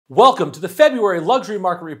Welcome to the February Luxury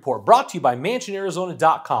Market Report brought to you by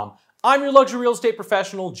MansionArizona.com. I'm your luxury real estate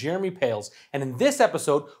professional, Jeremy Poehls, and in this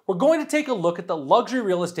episode, we're going to take a look at the luxury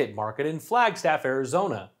real estate market in Flagstaff,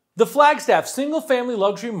 Arizona. The Flagstaff single-family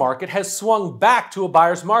luxury market has swung back to a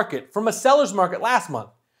buyer's market from a seller's market last month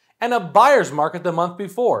and a buyer's market the month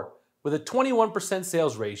before, with a 21%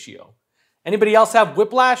 sales ratio. Anybody else have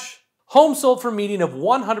whiplash? Homes sold for a median of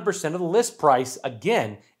 100% of the list price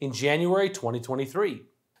again in January 2023.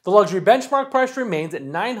 The luxury benchmark price remains at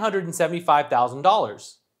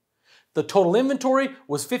 $975,000. The total inventory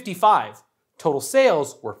was 55. Total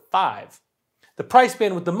sales were 5. The price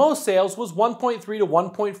band with the most sales was $1.3 to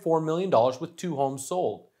 $1.4 million with 2 homes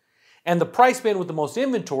sold. And the price band with the most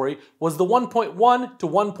inventory was the $1.1 to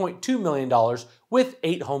 $1.2 million with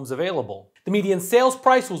 8 homes available. The median sales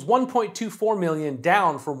price was $1.24 million,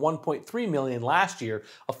 down from $1.3 million last year,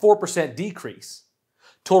 a 4% decrease.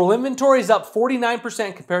 Total inventory is up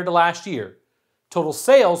 49% compared to last year. Total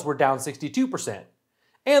sales were down 62%.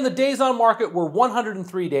 And the days on market were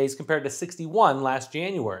 103 days compared to 61 last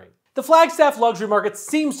January. The Flagstaff luxury market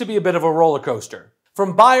seems to be a bit of a roller coaster.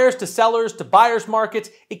 From buyers to sellers to buyers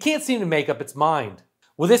markets, it can't seem to make up its mind.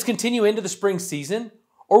 Will this continue into the spring season?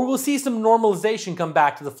 Or will we see some normalization come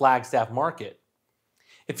back to the Flagstaff market?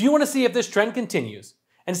 If you want to see if this trend continues,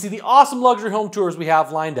 and see the awesome luxury home tours we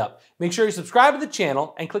have lined up, make sure you subscribe to the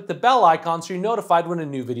channel and click the bell icon so you're notified when a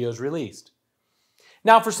new video is released.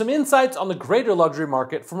 Now for some insights on the greater luxury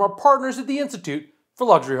market from our partners at the Institute for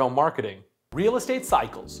Luxury Home Marketing. Real estate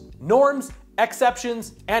cycles, norms,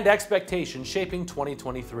 exceptions, and expectations shaping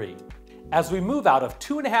 2023. As we move out of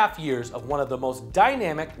 2.5 years of one of the most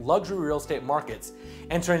dynamic luxury real estate markets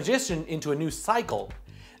and transition into a new cycle,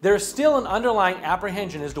 there is still an underlying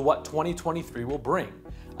apprehension as to what 2023 will bring,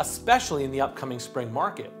 especially in the upcoming spring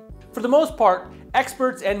market. For the most part,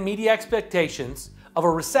 experts and media expectations of a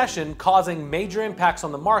recession causing major impacts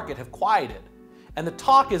on the market have quieted, and the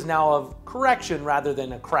talk is now of correction rather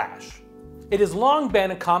than a crash. It has long been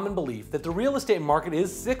a common belief that the real estate market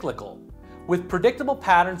is cyclical, with predictable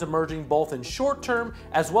patterns emerging both in short term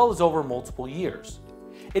as well as over multiple years.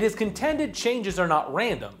 It is contended changes are not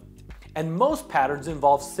random, and most patterns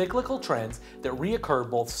involve cyclical trends that reoccur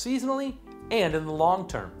both seasonally and in the long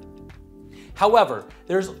term. However,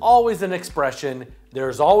 there's always an expression,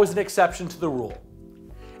 there's always an exception to the rule.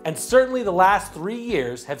 And certainly the last 3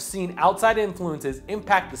 years have seen outside influences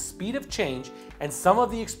impact the speed of change and some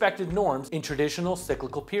of the expected norms in traditional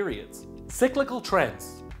cyclical periods. Cyclical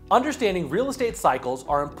trends. Understanding real estate cycles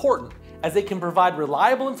are important as they can provide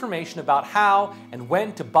reliable information about how and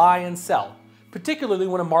when to buy and sell, particularly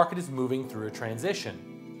when a market is moving through a transition.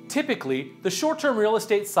 Typically, the short-term real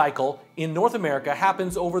estate cycle in North America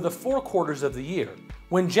happens over the 4 quarters of the year,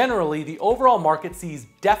 when generally the overall market sees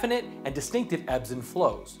definite and distinctive ebbs and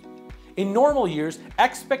flows. In normal years,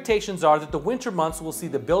 expectations are that the winter months will see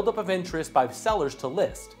the buildup of interest by sellers to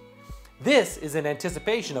list. This is in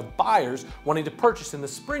anticipation of buyers wanting to purchase in the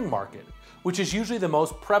spring market, which is usually the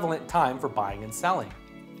most prevalent time for buying and selling.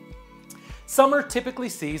 Summer typically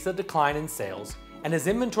sees a decline in sales, and as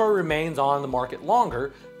inventory remains on the market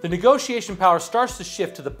longer, the negotiation power starts to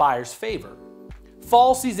shift to the buyer's favor.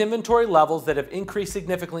 Fall sees inventory levels that have increased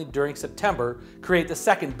significantly during September create the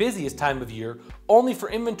second busiest time of year, only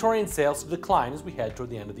for inventory and sales to decline as we head toward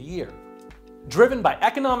the end of the year. Driven by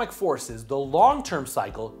economic forces, the long-term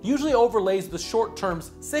cycle usually overlays the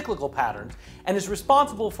short-term's cyclical patterns and is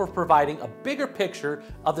responsible for providing a bigger picture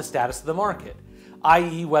of the status of the market,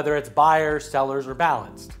 i.e. whether it's buyers, sellers, or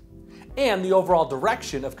balanced, and the overall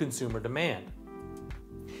direction of consumer demand.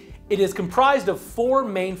 It is comprised of 4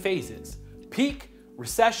 main phases: peak,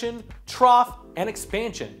 recession, trough, and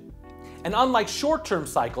expansion. And unlike short-term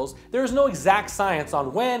cycles, there is no exact science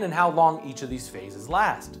on when and how long each of these phases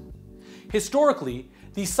last. Historically,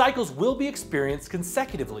 these cycles will be experienced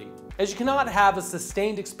consecutively, as you cannot have a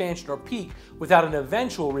sustained expansion or peak without an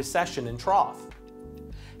eventual recession and trough.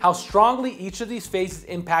 How strongly each of these phases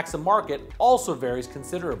impacts the market also varies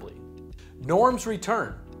considerably. Norms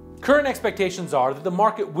return. Current expectations are that the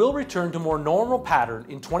market will return to more normal pattern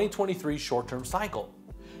in 2023's short-term cycle.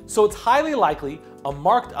 So it's highly likely a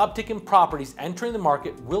marked uptick in properties entering the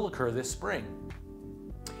market will occur this spring.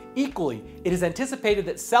 Equally, it is anticipated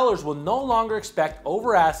that sellers will no longer expect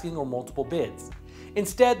over-asking or multiple bids.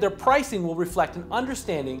 Instead, their pricing will reflect an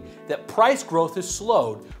understanding that price growth is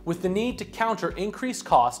slowed with the need to counter increased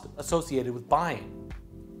cost associated with buying.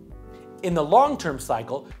 In the long-term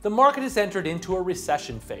cycle, the market has entered into a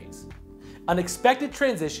recession phase, an expected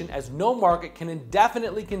transition as no market can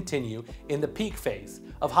indefinitely continue in the peak phase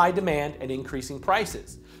of high demand and increasing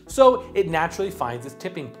prices, so it naturally finds its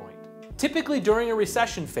tipping point. Typically during a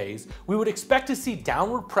recession phase, we would expect to see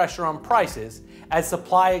downward pressure on prices as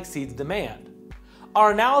supply exceeds demand.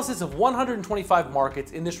 Our analysis of 125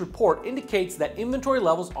 markets in this report indicates that inventory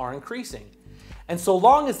levels are increasing. And so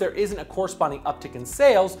long as there isn't a corresponding uptick in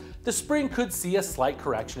sales, the spring could see a slight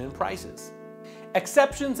correction in prices.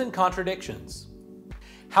 Exceptions and contradictions.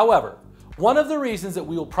 However, one of the reasons that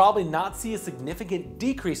we will probably not see a significant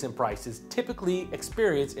decrease in prices typically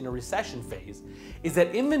experienced in a recession phase is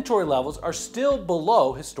that inventory levels are still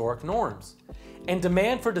below historic norms, and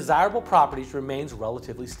demand for desirable properties remains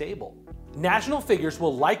relatively stable. National figures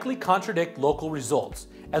will likely contradict local results,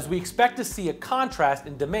 as we expect to see a contrast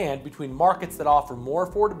in demand between markets that offer more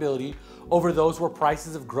affordability over those where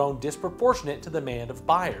prices have grown disproportionate to the demand of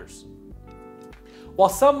buyers. While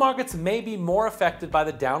some markets may be more affected by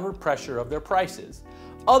the downward pressure of their prices,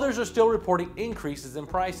 others are still reporting increases in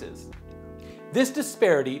prices. This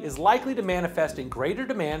disparity is likely to manifest in greater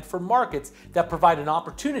demand for markets that provide an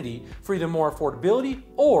opportunity for either more affordability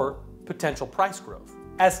or potential price growth.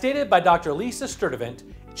 As stated by Dr. Lisa Sturdivant,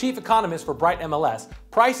 chief economist for Bright MLS,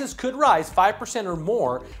 prices could rise 5% or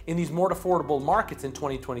more in these more affordable markets in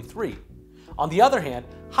 2023. On the other hand,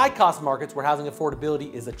 high-cost markets where housing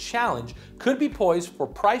affordability is a challenge could be poised for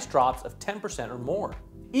price drops of 10% or more.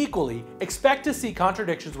 Equally, expect to see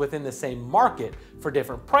contradictions within the same market for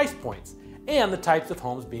different price points and the types of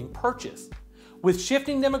homes being purchased, with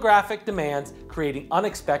shifting demographic demands creating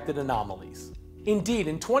unexpected anomalies. Indeed,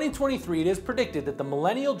 in 2023, it is predicted that the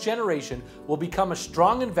millennial generation will become a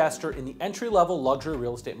strong investor in the entry-level luxury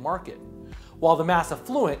real estate market, while the mass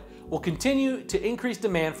affluent will continue to increase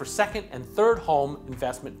demand for second and third home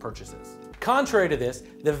investment purchases. Contrary to this,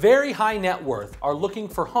 the very high net worth are looking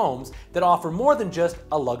for homes that offer more than just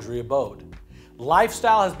a luxury abode.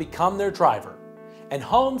 Lifestyle has become their driver, and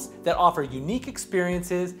homes that offer unique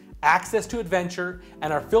experiences, access to adventure,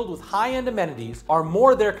 and are filled with high-end amenities are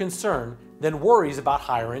more their concern than worries about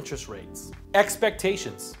higher interest rates.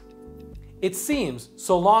 Expectations. It seems,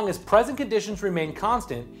 so long as present conditions remain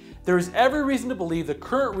constant, there is every reason to believe the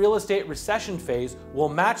current real estate recession phase will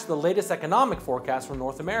match the latest economic forecast from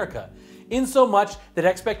North America, insomuch that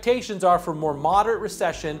expectations are for more moderate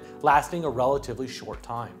recession lasting a relatively short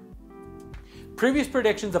time. Previous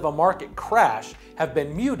predictions of a market crash have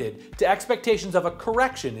been muted to expectations of a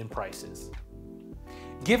correction in prices.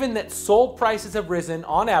 Given that sold prices have risen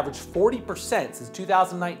on average 40% since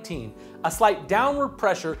 2019, a slight downward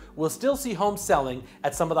pressure will still see homes selling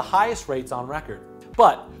at some of the highest rates on record.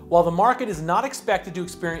 But while the market is not expected to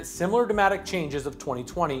experience similar dramatic changes of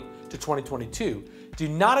 2020 to 2022, do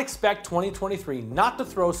not expect 2023 not to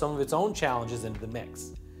throw some of its own challenges into the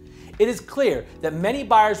mix. It is clear that many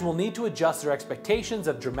buyers will need to adjust their expectations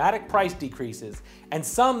of dramatic price decreases, and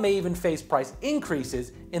some may even face price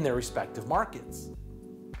increases in their respective markets.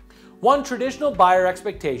 One traditional buyer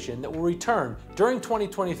expectation that will return during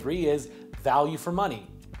 2023 is value for money.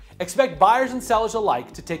 Expect buyers and sellers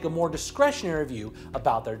alike to take a more discretionary view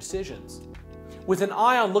about their decisions, with an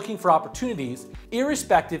eye on looking for opportunities,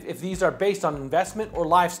 irrespective if these are based on investment or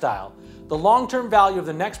lifestyle. The long-term value of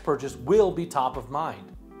the next purchase will be top of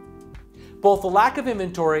mind. Both the lack of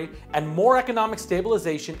inventory and more economic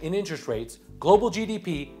stabilization in interest rates, global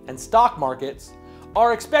GDP, and stock markets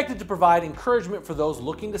are expected to provide encouragement for those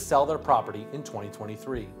looking to sell their property in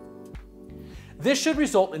 2023. This should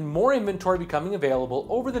result in more inventory becoming available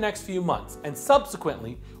over the next few months, and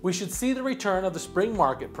subsequently, we should see the return of the spring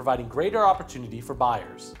market providing greater opportunity for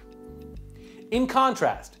buyers. In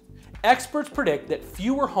contrast, experts predict that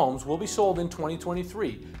fewer homes will be sold in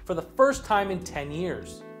 2023 for the first time in 10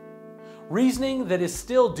 years. Reasoning that is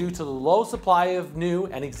still due to the low supply of new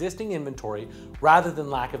and existing inventory rather than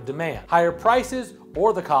lack of demand, higher prices,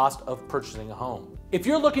 or the cost of purchasing a home. If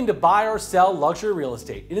you're looking to buy or sell luxury real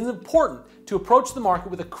estate, it is important to approach the market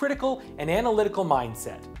with a critical and analytical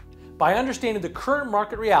mindset. By understanding the current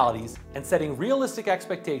market realities and setting realistic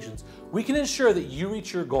expectations, we can ensure that you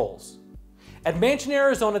reach your goals. At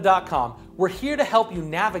MansionArizona.com, we're here to help you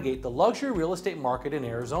navigate the luxury real estate market in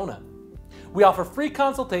Arizona. We offer free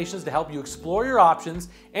consultations to help you explore your options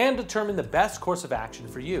and determine the best course of action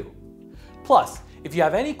for you. Plus, if you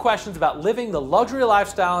have any questions about living the luxury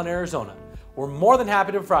lifestyle in Arizona, we're more than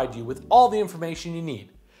happy to provide you with all the information you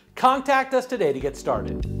need. Contact us today to get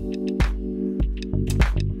started.